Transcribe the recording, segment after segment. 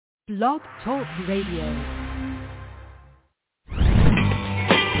Blog Talk Radio.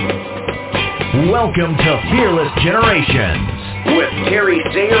 Welcome to Fearless Generations with Terry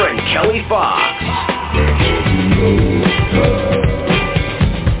Sayer and Kelly Fox.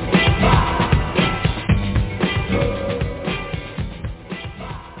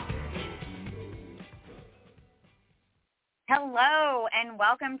 Hello, and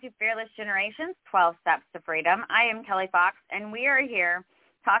welcome to Fearless Generations, 12 Steps to Freedom. I am Kelly Fox, and we are here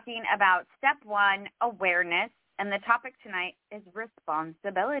talking about Step 1, awareness, and the topic tonight is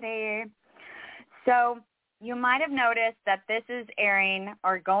responsibility. So you might have noticed that this is airing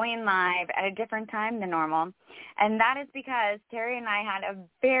or going live at a different time than normal, and that is because Terry and I had a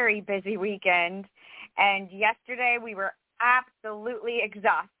very busy weekend, and yesterday we were absolutely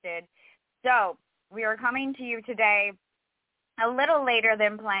exhausted. So we are coming to you today a little later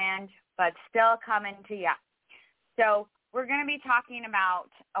than planned, but still coming to you. So we're going to be talking about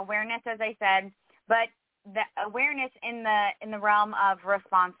awareness, as I said, but the awareness in the realm of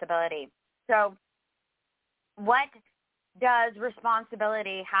responsibility. So what does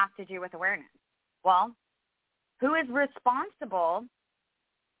responsibility have to do with awareness? Well, who is responsible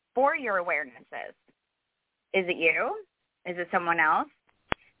for your awarenesses? Is it you? Is it someone else?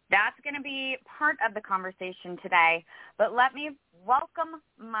 That's going to be part of the conversation today. But let me welcome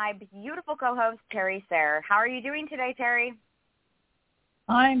my beautiful co-host, Terry Sayer. How are you doing today, Terry?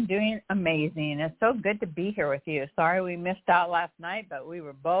 I'm doing amazing. It's so good to be here with you. Sorry we missed out last night, but we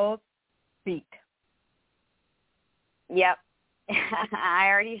were both beat. Yep. I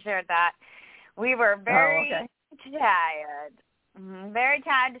already shared that. We were very tired. Mm-hmm. Very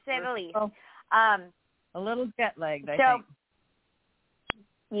tired, to say the least. A little jet-lagged, I think.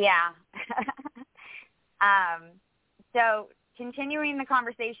 Yeah. So continuing the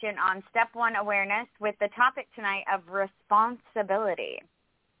conversation on Step 1 awareness with the topic tonight of responsibility.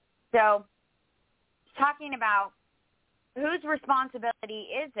 So talking about whose responsibility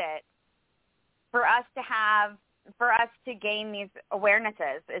is it for us to gain these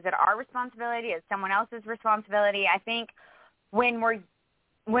awarenesses? Is it our responsibility? Is it someone else's responsibility? I think when we're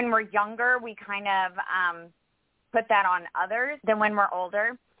younger, we kind of put that on others than when we're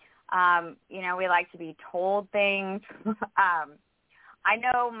older. We like to be told things. I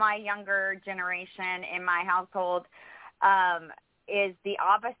know my younger generation in my household is the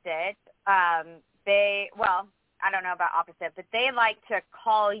opposite. I don't know about opposite, but they like to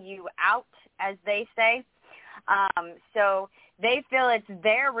call you out, as they say. So they feel it's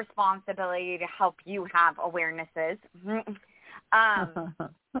their responsibility to help you have awarenesses. But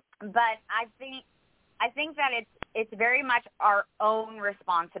I think that it's very much our own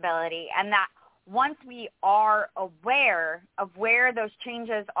responsibility, and that once we are aware of where those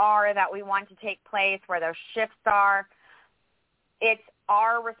changes are that we want to take place, where those shifts are, it's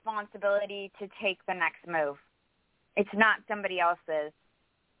our responsibility to take the next move. It's not somebody else's.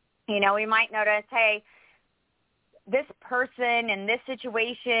 We might notice, hey, this person in this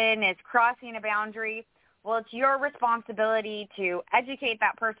situation is crossing a boundary. Well, it's your responsibility to educate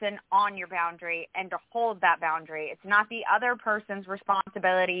that person on your boundary and to hold that boundary. It's not the other person's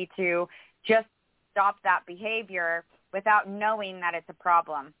responsibility to just stop that behavior without knowing that it's a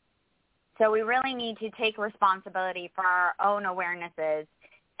problem. So we really need to take responsibility for our own awarenesses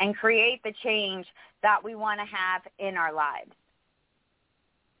and create the change that we want to have in our lives.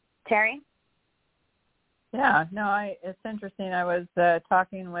 Terry? Yeah, no, it's interesting. I was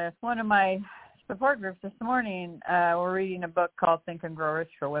talking with one of my support groups this morning. We're reading a book called Think and Grow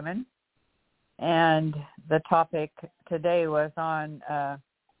Rich for Women, and the topic today was on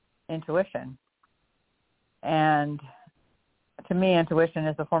intuition. And to me, intuition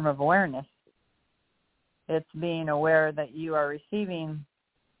is a form of awareness. It's being aware that you are receiving,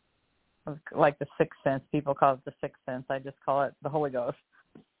 like the sixth sense. People call it the sixth sense. I just call it the Holy Ghost.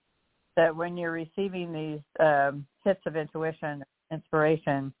 That when you're receiving these hits of intuition,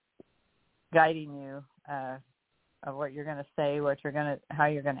 inspiration, guiding you of what you're going to say, how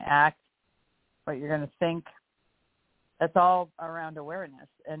you're going to act, what you're going to think. That's all around awareness.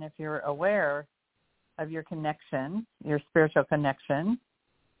 And if you're aware of your connection, your spiritual connection,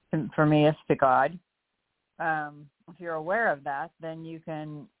 for me it's to God, if you're aware of that, then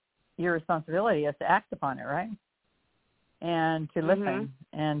your responsibility is to act upon it, right? And to listen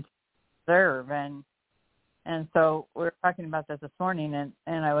and observe. And so we were talking about this morning,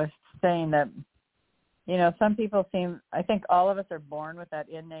 and I was saying that, some people I think all of us are born with that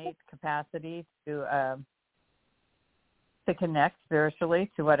innate capacity to connect spiritually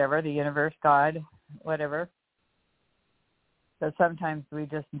to whatever, the universe, God, whatever. But sometimes we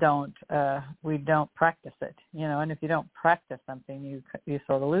just don't practice it, and if you don't practice something, you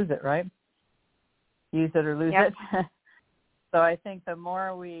sort of lose it, right? Use it or lose it. So I think the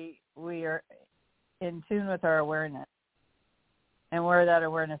more we are in tune with our awareness and where that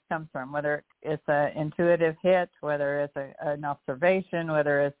awareness comes from, whether it's an intuitive hit, whether it's an observation,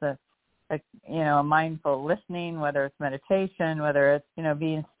 whether it's a mindful listening, whether it's meditation, whether it's,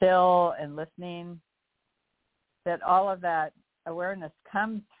 being still and listening, that all of that awareness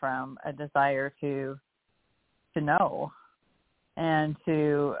comes from a desire to know and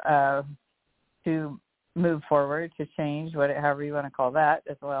to move forward, to change, however you want to call that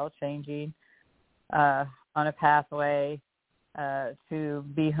as well, changing on a pathway to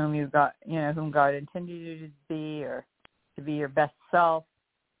be whom whom God intended you to be, or to be your best self.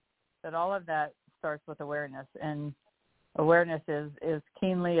 That all of that starts with awareness, and awareness is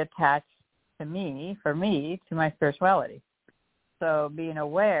keenly attached to my spirituality. So being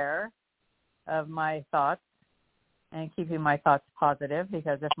aware of my thoughts and keeping my thoughts positive,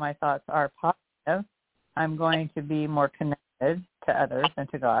 because if my thoughts are positive, I'm going to be more connected to others and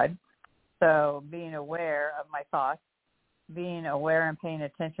to God. So being aware of my thoughts, being aware and paying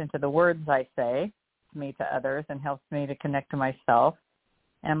attention to the words I say to me, to others, and helps me to connect to myself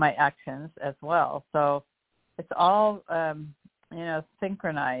and my actions as well. So it's all,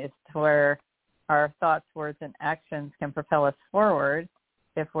 synchronized, where our thoughts, words, and actions can propel us forward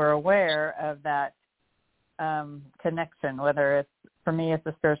if we're aware of that connection, whether it's, for me, it's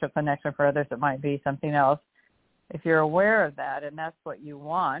a spiritual connection. For others, it might be something else. If you're aware of that, and that's what you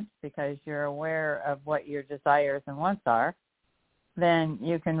want, because you're aware of what your desires and wants are, then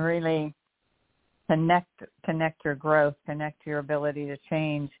you can really connect your growth, connect your ability to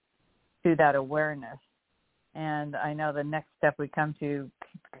change to that awareness. And I know the next step we come to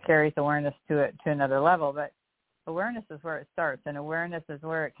carries awareness to another level, but awareness is where it starts, and awareness is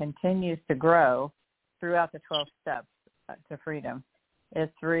where it continues to grow throughout the 12 steps to freedom.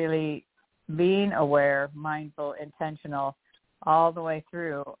 It's really being aware, mindful, intentional, all the way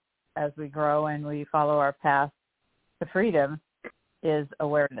through as we grow and we follow our path to freedom is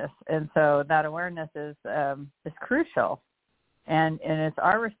awareness. And so that awareness is crucial. And it's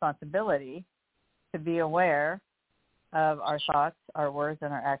our responsibility to be aware of our thoughts, our words,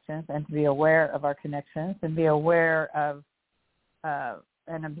 and our actions, and to be aware of our connections, and be aware of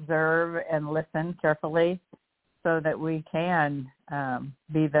and observe and listen carefully, so that we can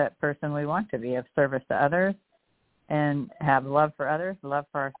be that person we want to be, of service to others, and have love for others, love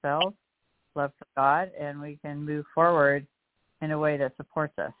for ourselves, love for God, and we can move forward in a way that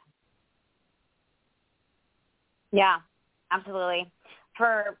supports us. Yeah, absolutely.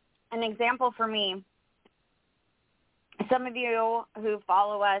 For an example for me, some of you who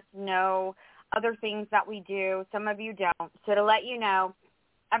follow us know other things that we do. Some of you don't. So to let you know,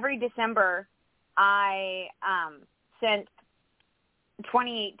 every December, since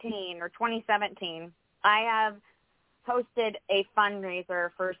 2018 or 2017, I have hosted a fundraiser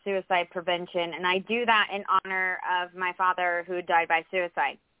for suicide prevention, and I do that in honor of my father who died by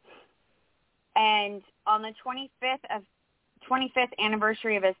suicide. And on the 25th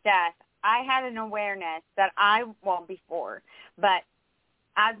anniversary of his death, I had an awareness that but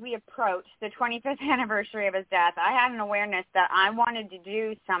as we approached the 25th anniversary of his death, I had an awareness that I wanted to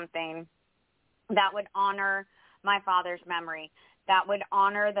do something that would honor my father's memory, that would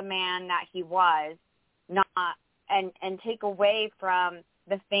honor the man that he was, and take away from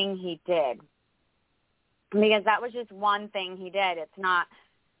the thing he did. Because that was just one thing he did. It's not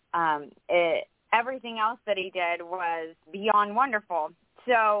everything else that he did was beyond wonderful.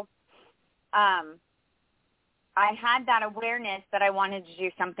 So I had that awareness that I wanted to do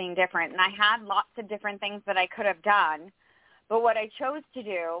something different, and I had lots of different things that I could have done. But what I chose to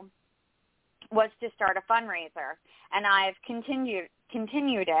do was to start a fundraiser, and I've continued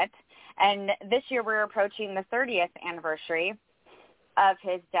it. And this year we're approaching the 30th anniversary of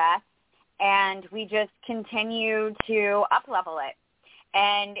his death, and we just continue to up-level it.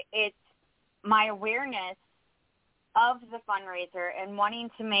 And it's my awareness of the fundraiser and wanting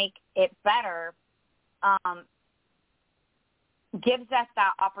to make it better gives us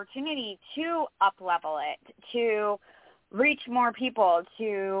that opportunity to up-level it, to reach more people,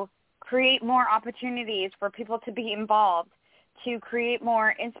 to create more opportunities for people to be involved, to create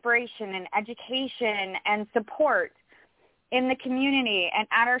more inspiration and education and support in the community and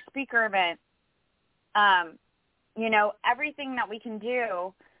at our speaker event. Everything that we can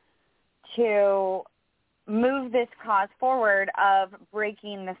do to move this cause forward of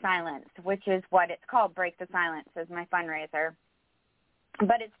breaking the silence, which is what it's called. Break the Silence is my fundraiser.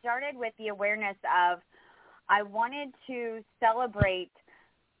 But it started with the awareness of I wanted to celebrate,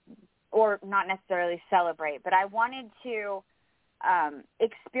 or not necessarily celebrate, but I wanted to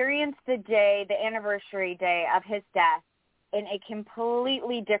experience the day, the anniversary day of his death in a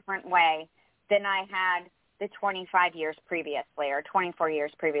completely different way than I had the 25 years previously or 24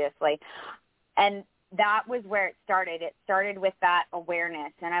 years previously. And that was where it started. It started with that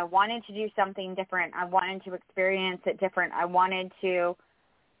awareness, and I wanted to do something different. I wanted to experience it different. I wanted to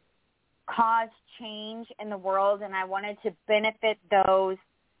cause change in the world, and I wanted to benefit those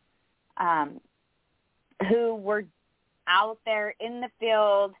who were out there in the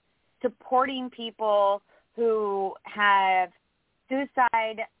field supporting people who have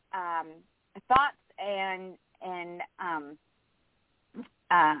suicide thoughts and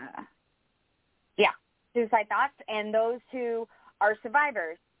suicide thoughts, and those who are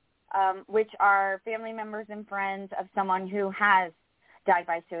survivors, which are family members and friends of someone who has died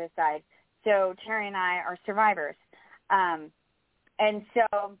by suicide. So Terry and I are survivors. And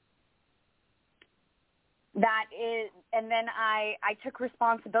so that is, and then I took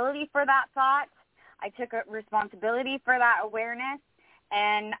responsibility for that thought. I took responsibility for that awareness,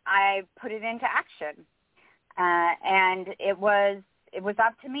 and I put it into action. And it was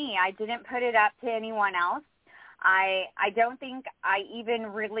up to me. I didn't put it up to anyone else. I don't think I even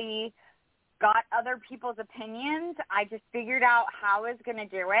really got other people's opinions. I just figured out how I was going to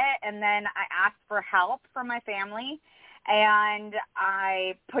do it, and then I asked for help from my family, and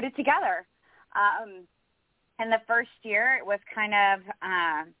I put it together. In the first year, it was kind of,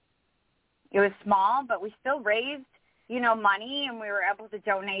 it was small, but we still raised, money, and we were able to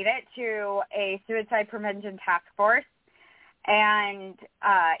donate it to a suicide prevention task force. And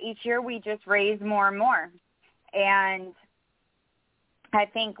each year we just raise more and more. And I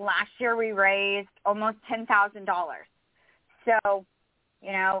think last year we raised almost $10,000. So,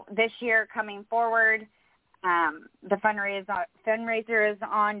 this year coming forward, the fundraiser is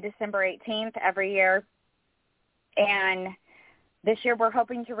on December 18th every year. And this year we're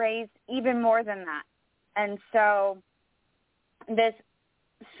hoping to raise even more than that. And so this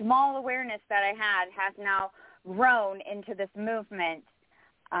small awareness that I had has now grown into this movement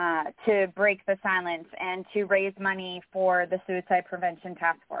to break the silence and to raise money for the Suicide Prevention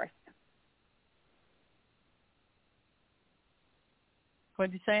Task Force.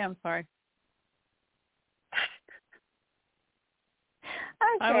 What did you say? I'm sorry.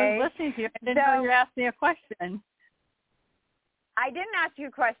 Okay. I was listening to you. I didn't know you asked me a question. I didn't ask you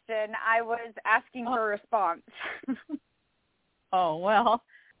a question. I was asking for a response. Oh, well,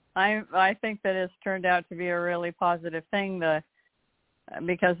 I think that it's turned out to be a really positive thing,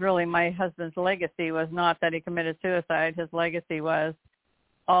 because really my husband's legacy was not that he committed suicide. His legacy was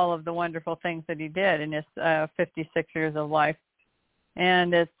all of the wonderful things that he did in his 56 years of life.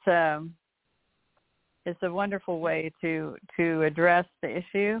 And it's a wonderful way to address the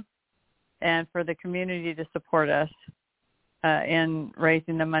issue and for the community to support us in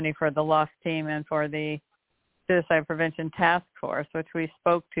raising the money for the LOST team and for the Suicide Prevention Task Force, which we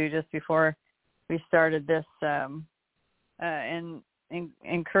spoke to just before we started this, and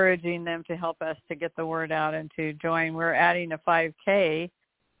encouraging them to help us to get the word out and to join. We're adding a 5K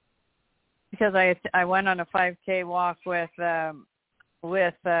because I went on a 5K walk with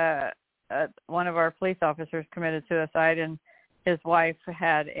one of our police officers committed suicide, and his wife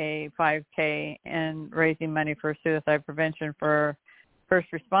had a 5K and raising money for suicide prevention for first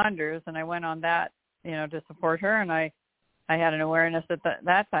responders, and I went on that, to support her, and I had an awareness at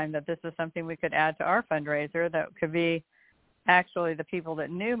that time that this is something we could add to our fundraiser that could be actually the people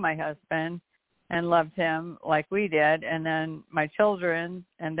that knew my husband and loved him like we did, and then my children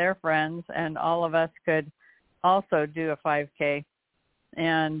and their friends, and all of us could also do a 5K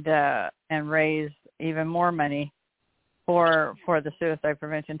and raise even more money for the Suicide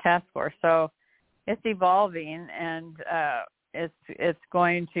Prevention Task Force. So it's evolving, and it's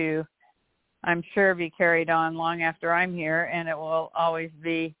going to, I'm sure, be carried on long after I'm here, and it will always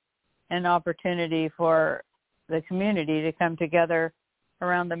be an opportunity for the community to come together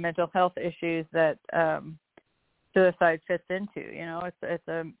around the mental health issues that suicide fits into. It's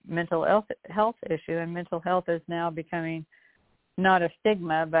a mental health issue, and mental health is now becoming not a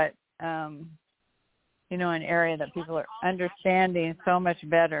stigma, but an area that people are understanding so much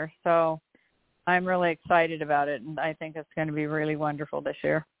better. So I'm really excited about it, and I think it's going to be really wonderful this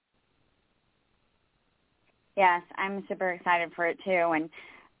year. Yes, I'm super excited for it too. And,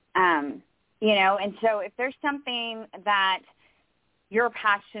 and so if there's something that you're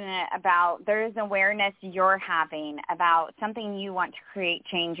passionate about, there's awareness you're having about something you want to create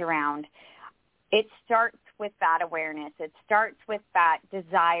change around, it starts with that awareness. It starts with that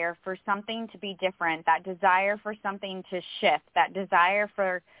desire for something to be different, that desire for something to shift, that desire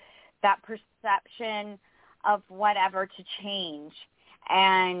for that perception of whatever to change.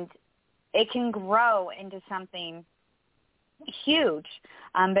 And it can grow into something huge,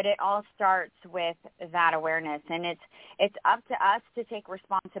 but it all starts with that awareness. And it's up to us to take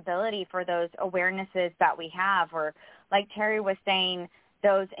responsibility for those awarenesses that we have, or like Terry was saying,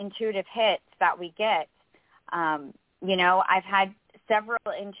 those intuitive hits that we get. I've had several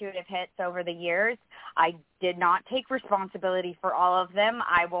intuitive hits over the years. I did not take responsibility for all of them.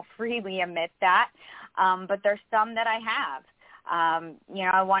 I will freely admit that. But there's some that I have.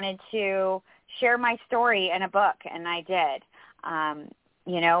 I wanted to share my story in a book, and I did.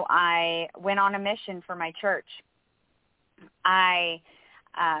 I went on a mission for my church. I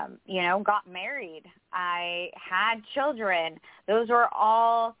got married. I had children. Those were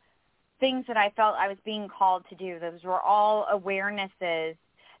all things that I felt I was being called to do. Those were all awarenesses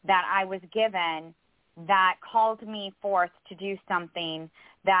that I was given that called me forth to do something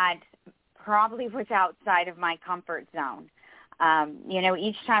that probably was outside of my comfort zone.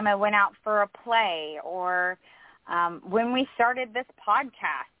 Each time I went out for a play, or when we started this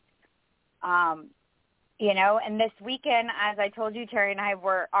podcast, and this weekend, as I told you, Terry and I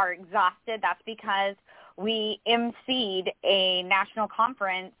are exhausted. That's because we emceed a national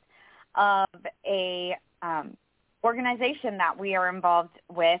conference of a organization that we are involved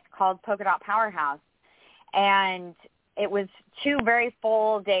with called Polka Dot Powerhouse. And it was 2 very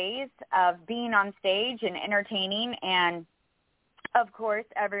full days of being on stage and entertaining. And, of course,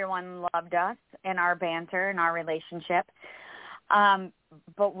 everyone loved us and our banter and our relationship.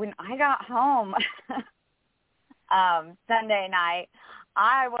 But when I got home Sunday night,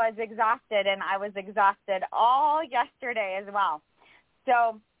 I was exhausted, and I was exhausted all yesterday as well.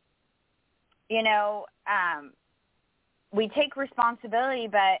 So, we take responsibility,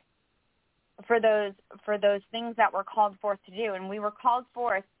 but for those things that we're called forth to do, and we were called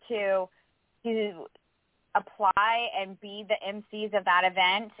forth to apply and be the MCs of that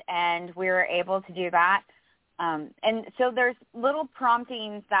event, and we were able to do that. And so there's little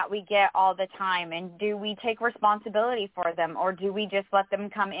promptings that we get all the time, and do we take responsibility for them, or do we just let them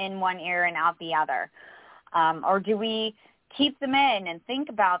come in one ear and out the other? Or do we keep them in and think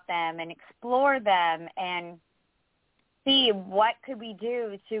about them and explore them and see what could we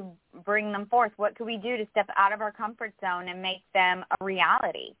do to bring them forth? What could we do to step out of our comfort zone and make them a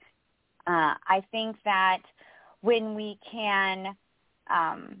reality? I think that when we can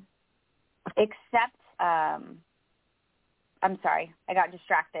accept I'm sorry, I got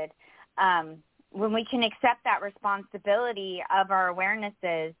distracted. When we can accept that responsibility of our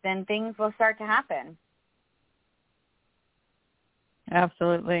awarenesses, then things will start to happen.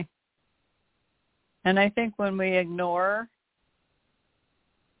 Absolutely. And I think when we ignore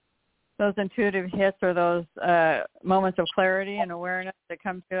those intuitive hits or those moments of clarity and awareness that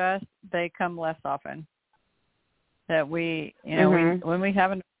come to us, they come less often. That we, when we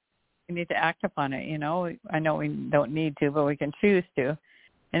have we need to act upon it. I know we don't need to, but we can choose to.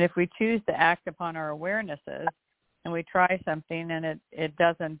 And if we choose to act upon our awarenesses, and we try something and it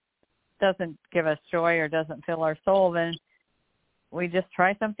doesn't give us joy or doesn't fill our soul, then we just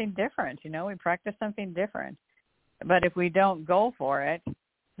try something different. We practice something different. But if we don't go for it,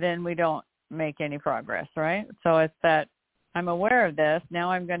 then we don't make any progress, right? So it's that I'm aware of this. Now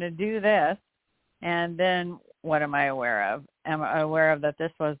I'm going to do this. And then what am I aware of? Am I aware of that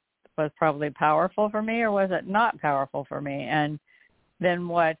this was probably powerful for me, or was it not powerful for me? And then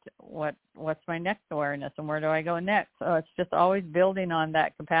what's my next awareness, and where do I go next? So it's just always building on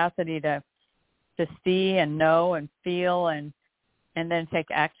that capacity to see and know and feel and then take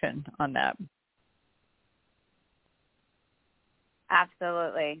action on that.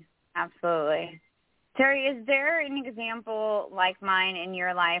 Absolutely. Absolutely. Terry, is there an example like mine in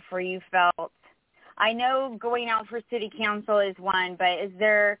your life where you felt, I know going out for city council is one, but is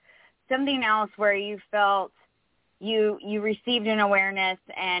there something else where you felt you received an awareness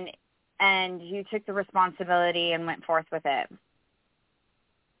and you took the responsibility and went forth with it?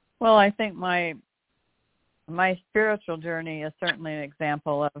 Well, I think my spiritual journey is certainly an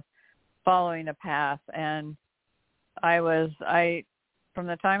example of following a path. And from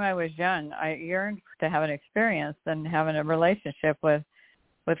the time I was young, I yearned to have an experience and having a relationship with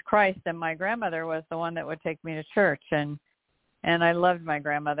Christ. And my grandmother was the one that would take me to church. And I loved my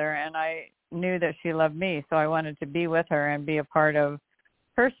grandmother, and I knew that she loved me. So I wanted to be with her and be a part of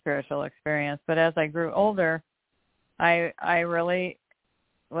her spiritual experience. But as I grew older, I really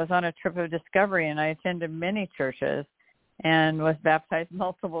was on a trip of discovery, and I attended many churches and was baptized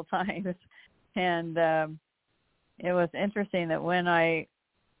multiple times. And it was interesting that when I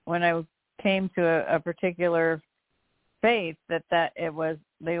came to a particular faith, that it was,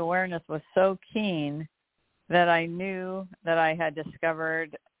 the awareness was so keen that I knew that I had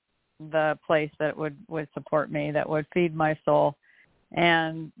discovered the place that would support me, that would feed my soul.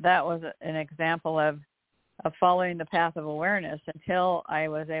 And that was an example of following the path of awareness until I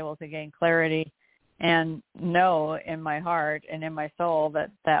was able to gain clarity and know in my heart and in my soul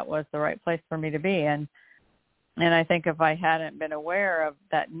that was the right place for me to be. And I think if I hadn't been aware of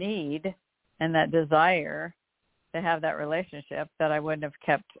that need and that desire to have that relationship, that I wouldn't have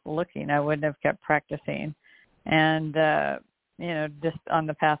kept looking. I wouldn't have kept practicing. And, just on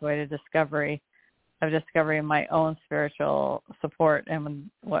the pathway to discovery, of discovering my own spiritual support and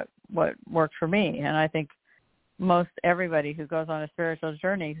what worked for me. And I think most everybody who goes on a spiritual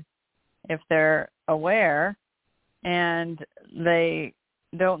journey, if they're aware and they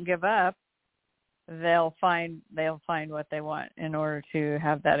don't give up, they'll find what they want in order to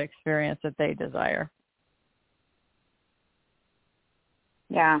have that experience that they desire.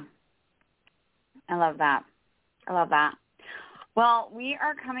 Yeah. I love that. Well, we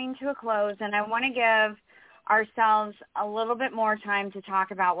are coming to a close, and I want to give ourselves a little bit more time to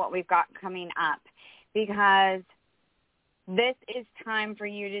talk about what we've got coming up, because this is time for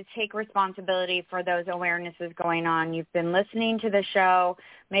you to take responsibility for those awarenesses going on. You've been listening to the show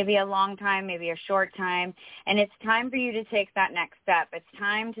maybe a long time, maybe a short time, and it's time for you to take that next step. It's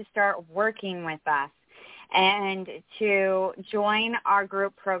time to start working with us and to join our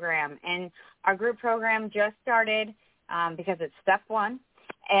group program. And our group program just started because it's step 1,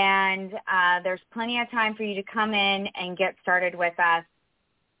 and there's plenty of time for you to come in and get started with us.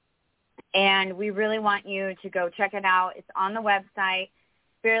 And we really want you to go check it out. It's on the website,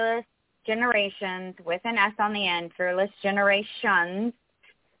 Fearless Generations, with an S on the end,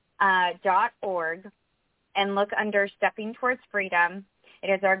 fearlessgenerations.org, and look under Stepping Towards Freedom. It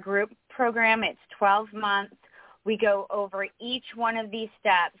is our group program. It's 12 months. We go over each one of these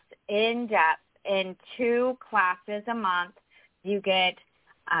steps in depth in 2 classes a month. You get,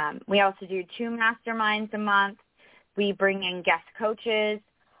 we also do 2 masterminds a month. We bring in guest coaches.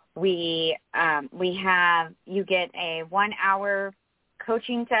 You get a 1-hour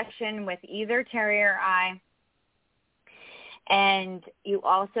coaching session with either Terry or I. And you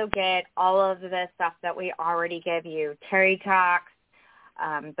also get all of the stuff that we already give you, Terry Talks,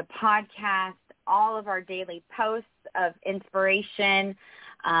 the podcast, all of our daily posts of inspiration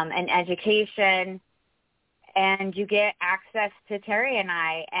and education, and you get access to Terry and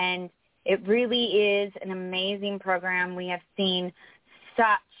I. And it really is an amazing program. We have seen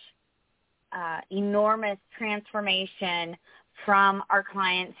such enormous transformation from our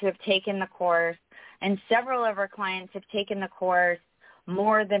clients who have taken the course, and several of our clients have taken the course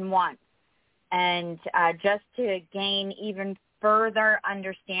more than once. And just to gain even further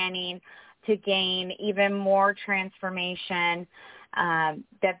understanding, to gain even more transformation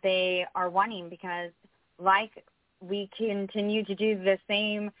that they are wanting, because like we continue to do the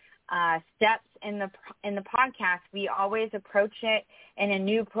same steps in the podcast, we always approach it in a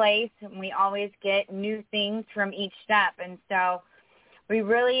new place, and we always get new things from each step. And so we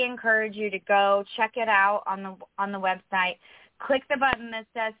really encourage you to go check it out on the website. Click the button that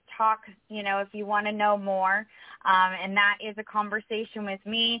says talk, if you want to know more. And that is a conversation with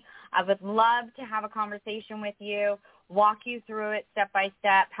me. I would love to have a conversation with you, walk you through it step by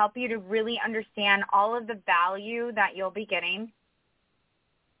step, help you to really understand all of the value that you'll be getting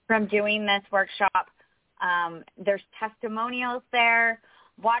from doing this workshop. There's testimonials there.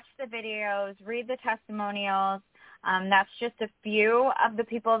 Watch the videos, read the testimonials. That's just a few of the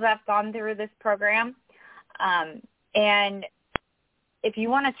people that have gone through this program. And if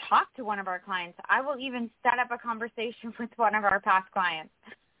you want to talk to one of our clients, I will even set up a conversation with one of our past clients.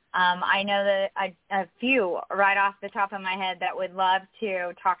 I know that a few right off the top of my head that would love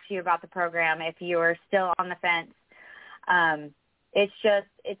to talk to you about the program if you are still on the fence.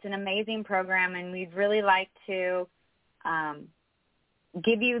 It's an amazing program, and we'd really like to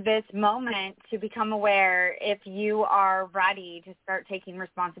give you this moment to become aware if you are ready to start taking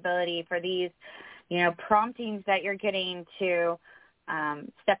responsibility for these, promptings that you're getting to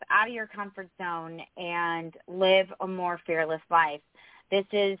step out of your comfort zone and live a more fearless life. This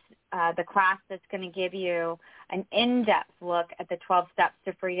is the class that's going to give you an in-depth look at the 12 steps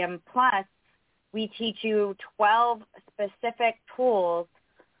to freedom. Plus, we teach you 12 specific tools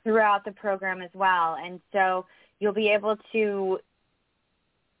throughout the program as well. And so you'll be able to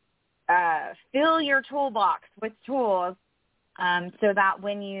fill your toolbox with tools so that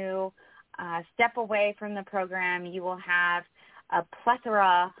when you step away from the program, you will have a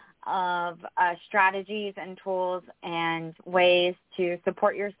plethora of strategies and tools and ways to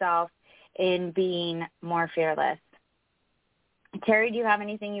support yourself in being more fearless. Terry, do you have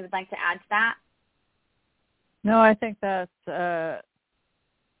anything you would like to add to that? No, I think that's a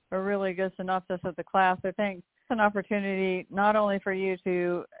really good synopsis of the class. I think it's an opportunity not only for you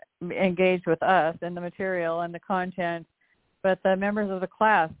to engage with us in the material and the content, but the members of the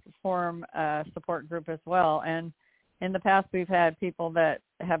class form a support group as well. And in the past, we've had people that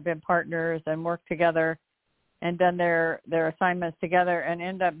have been partners and worked together and done their assignments together and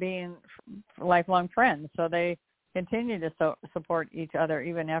end up being lifelong friends. So they continue to support each other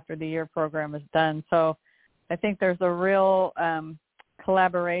even after the year program is done. So I think there's a real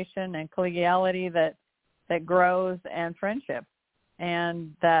collaboration and collegiality that grows, and friendship,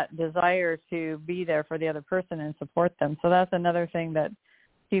 and that desire to be there for the other person and support them. So that's another thing that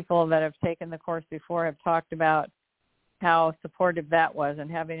people that have taken the course before have talked about, how supportive that was, and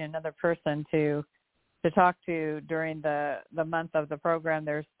having another person to talk to during the month of the program.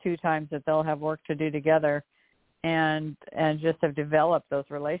 There's 2 times that they'll have work to do together and just have developed those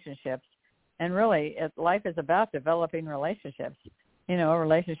relationships. And really, life is about developing relationships. You know, a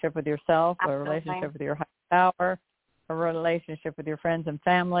relationship with yourself, Absolutely. A relationship with your higher power, a relationship with your friends and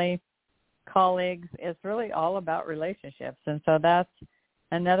family, colleagues. It's really all about relationships. And so that's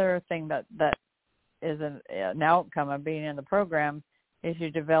another thing that is an outcome of being in the program, is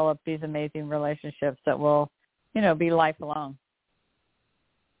you develop these amazing relationships that will, you know, be lifelong.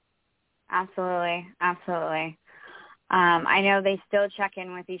 Absolutely. Absolutely. I know they still check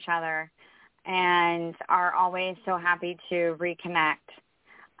in with each other and are always so happy to reconnect.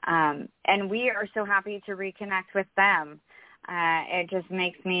 And we are so happy to reconnect with them. It just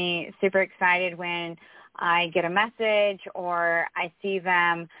makes me super excited when I get a message or I see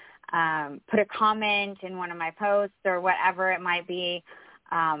them put a comment in one of my posts or whatever it might be.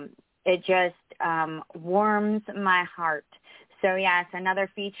 It just warms my heart. So, yes, another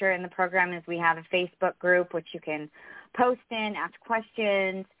feature in the program is we have a Facebook group which you can post in, ask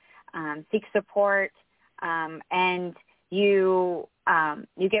questions, seek support, and you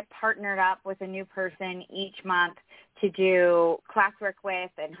get partnered up with a new person each month to do classwork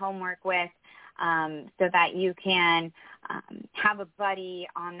with and homework with, so that you can have a buddy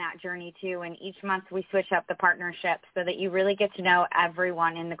on that journey too. And each month we switch up the partnership so that you really get to know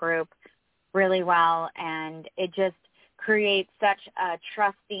everyone in the group really well, and it just creates such a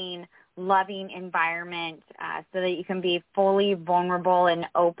trusting, loving environment so that you can be fully vulnerable and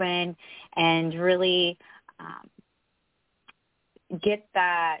open and really get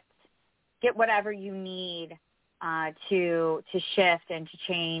whatever you need to shift and to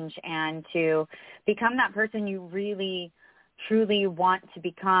change and to become that person you really, truly want to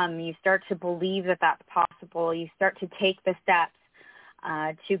become. You start to believe that that's possible. You start to take the steps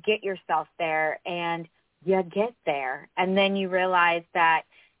to get yourself there, and you get there. And then you realize that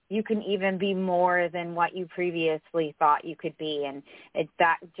you can even be more than what you previously thought you could be. And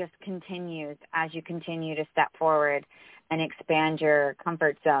that just continues as you continue to step forward and expand your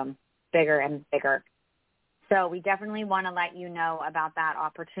comfort zone bigger and bigger. So we definitely want to let you know about that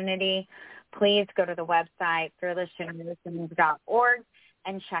opportunity. Please go to the website, fearlessgenerations.org,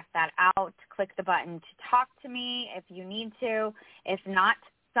 and check that out. Click the button to talk to me if you need to. If not,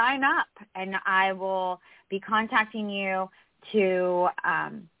 sign up, and I will be contacting you to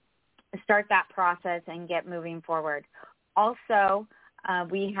start that process and get moving forward. Also,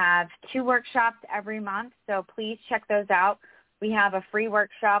 we have 2 workshops every month, so please check those out. We have a free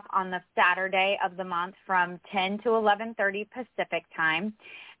workshop on the Saturday of the month from 10 to 11:30 Pacific time,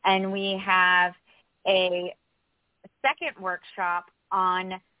 and we have a second workshop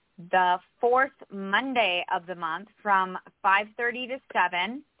on the 4th Monday of the month from 5:30 to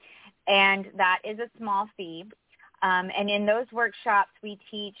 7, and that is a small fee. And in those workshops, we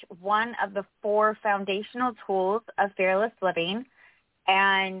teach one of the 4 foundational tools of fearless living,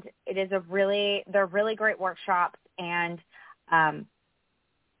 and they're really great workshops. And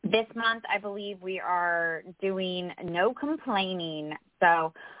this month, I believe we are doing no complaining.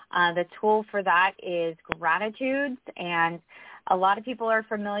 So the tool for that is gratitudes, and a lot of people are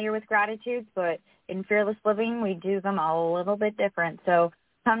familiar with gratitudes, but in Fearless Living, we do them a little bit different. So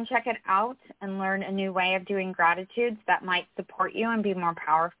come check it out and learn a new way of doing gratitudes that might support you and be more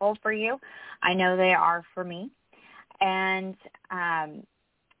powerful for you. I know they are for me. And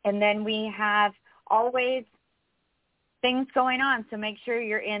then we have always things going on. So make sure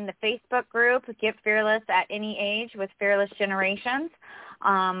you're in the Facebook group, Get Fearless at Any Age with Fearless Generations.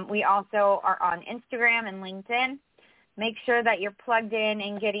 We also are on Instagram and LinkedIn. Make sure that you're plugged in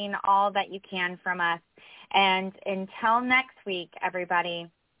and getting all that you can from us. And until next week, everybody,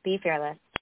 be fearless.